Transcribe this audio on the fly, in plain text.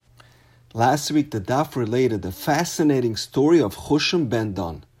Last week, the Daf related the fascinating story of Chushem ben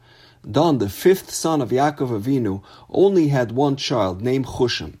Dan. Dan, the fifth son of Yaakov Avinu, only had one child named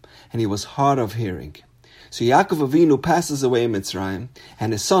Chushem, and he was hard of hearing. So Yaakov Avinu passes away in Mitzrayim,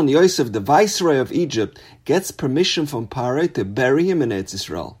 and his son Yosef, the viceroy of Egypt, gets permission from Paroi to bury him in Eretz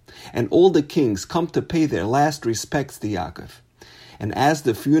Yisrael, and all the kings come to pay their last respects to Yaakov. And as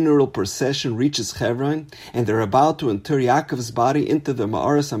the funeral procession reaches Hebron, and they're about to inter Yaakov's body into the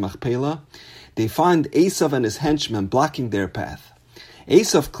Ma'aras HaMachpelah, they find Esav and his henchmen blocking their path.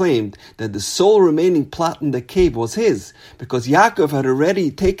 Esav claimed that the sole remaining plot in the cave was his, because Yaakov had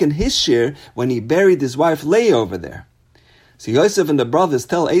already taken his share when he buried his wife Leah over there. So Yosef and the brothers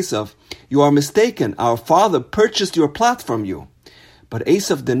tell Esav, "You are mistaken, our father purchased your plot from you." But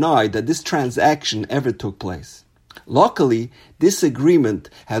Esav denied that this transaction ever took place. Luckily, this agreement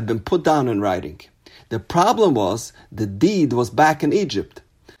had been put down in writing. The problem was, the deed was back in Egypt.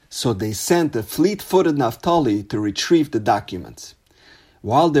 So they sent a fleet-footed Naphtali to retrieve the documents.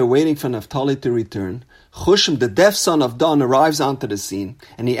 While they're waiting for Naphtali to return, Chushem, the deaf son of Dan, arrives onto the scene,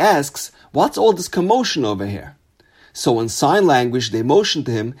 and he asks, "What's all this commotion over here?" So in sign language, they motion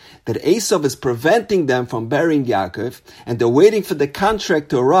to him that Esav is preventing them from burying Yaakov, and they're waiting for the contract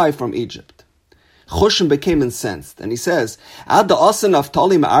to arrive from Egypt. Chushem became incensed, and he says, "Ad asa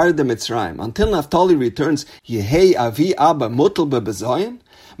Naphtali ma'ar de Mitzrayim, until Naphtali returns, Yehei avi abba mutal bebezoyin?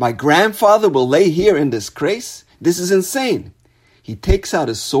 My grandfather will lay here in disgrace? This is insane." He takes out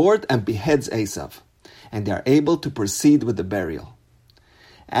his sword and beheads Esav, and they are able to proceed with the burial.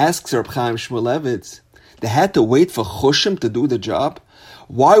 Asks Reb Chaim Shmulevitz, they had to wait for Chushem to do the job?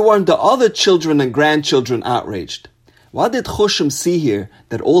 Why weren't the other children and grandchildren outraged? What did Chushem see here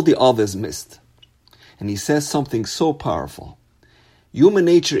that all the others missed? And he says something so powerful. Human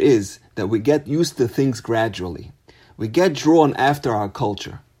nature is that we get used to things gradually. We get drawn after our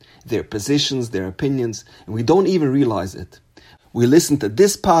culture, their positions, their opinions, and we don't even realize it. We listen to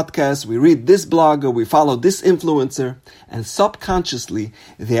this podcast, we read this blogger, we follow this influencer, and subconsciously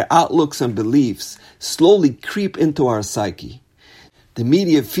their outlooks and beliefs slowly creep into our psyche. The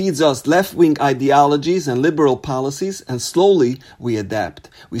media feeds us left-wing ideologies and liberal policies, and slowly we adapt.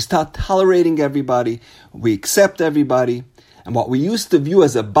 We start tolerating everybody, we accept everybody, and what we used to view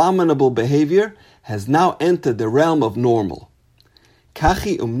as abominable behavior has now entered the realm of normal.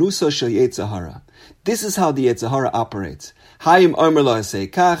 Kachi umnusa shel Yetzer Hara. This is how the Yetzer Hara operates. Hayim omer lo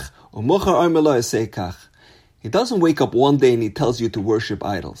yasei kach, umuchar omer lo yasei kach. He doesn't wake up one day and he tells you to worship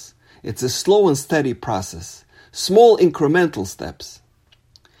idols. It's a slow and steady process. Small incremental steps.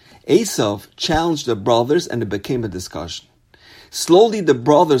 Esav challenged the brothers and it became a discussion. Slowly the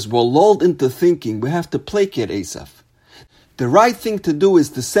brothers were lulled into thinking we have to placate Esav. The right thing to do is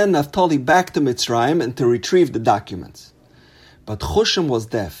to send Naphtali back to Mitzrayim and to retrieve the documents. But Chushem was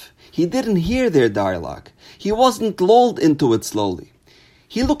deaf. He didn't hear their dialogue. He wasn't lulled into it slowly.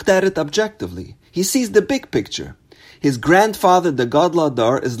 He looked at it objectively. He sees the big picture. His grandfather, the Gadol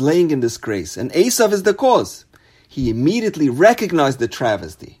Hador, is laying in disgrace, and Esav is the cause. He immediately recognized the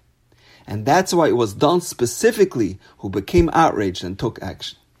travesty. And that's why it was Dan specifically who became outraged and took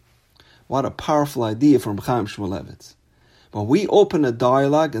action. What a powerful idea from Chaim Shmulevitz. When we open a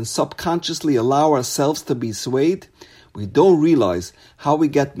dialogue and subconsciously allow ourselves to be swayed, we don't realize how we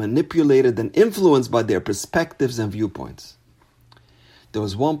get manipulated and influenced by their perspectives and viewpoints. There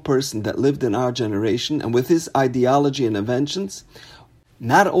was one person that lived in our generation, and with his ideology and inventions,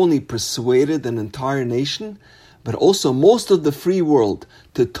 not only persuaded an entire nation, but also most of the free world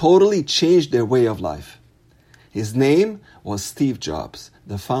to totally change their way of life. His name was Steve Jobs,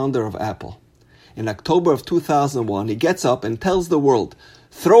 the founder of Apple. In October of 2001, he gets up and tells the world,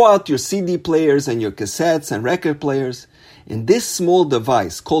 throw out your CD players and your cassettes and record players. In this small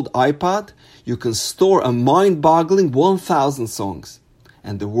device called iPod, you can store a mind-boggling 1,000 songs.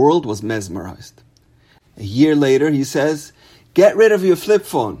 And the world was mesmerized. A year later, he says, get rid of your flip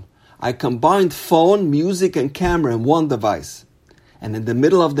phone. I combined phone, music, and camera in one device. And in the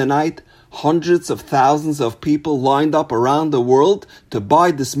middle of the night, hundreds of thousands of people lined up around the world to buy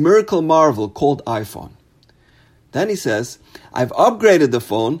this miracle marvel called iPhone. Then he says, I've upgraded the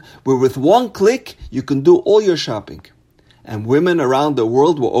phone where with one click you can do all your shopping. And women around the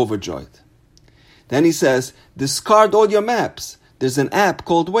world were overjoyed. Then he says, discard all your maps. There's an app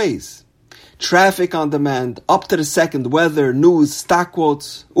called Waze. Traffic on demand, up to the second weather, news, stock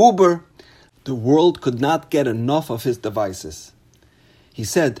quotes, Uber. The world could not get enough of his devices. He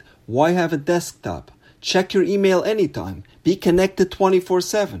said, why have a desktop? Check your email anytime. Be connected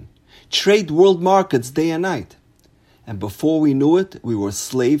 24/7. Trade world markets day and night. And before we knew it, we were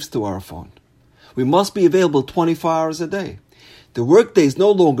slaves to our phone. We must be available 24 hours a day. The workday is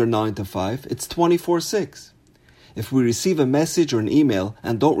no longer 9 to 5, it's 24/6. If we receive a message or an email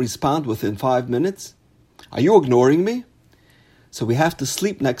and don't respond within 5 minutes, are you ignoring me? So we have to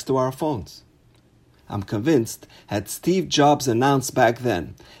sleep next to our phones. I'm convinced, had Steve Jobs announced back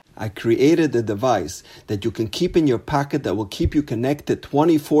then, I created a device that you can keep in your pocket that will keep you connected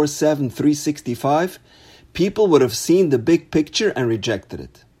 24/7, 365, people would have seen the big picture and rejected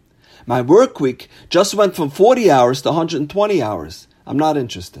it. My work week just went from 40 hours to 120 hours. I'm not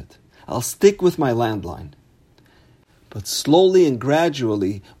interested. I'll stick with my landline. But slowly and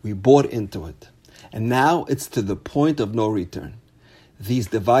gradually, we bought into it. And now it's to the point of no return. These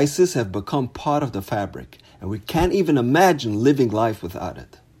devices have become part of the fabric, and we can't even imagine living life without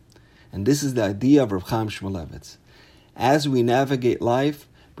it. And this is the idea of Reb Chaim Shmulevitz. As we navigate life,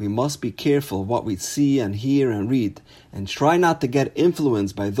 we must be careful what we see and hear and read, and try not to get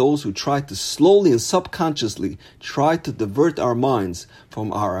influenced by those who try to slowly and subconsciously try to divert our minds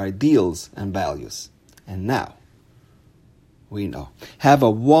from our ideals and values. And now, we know. Have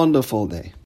a wonderful day.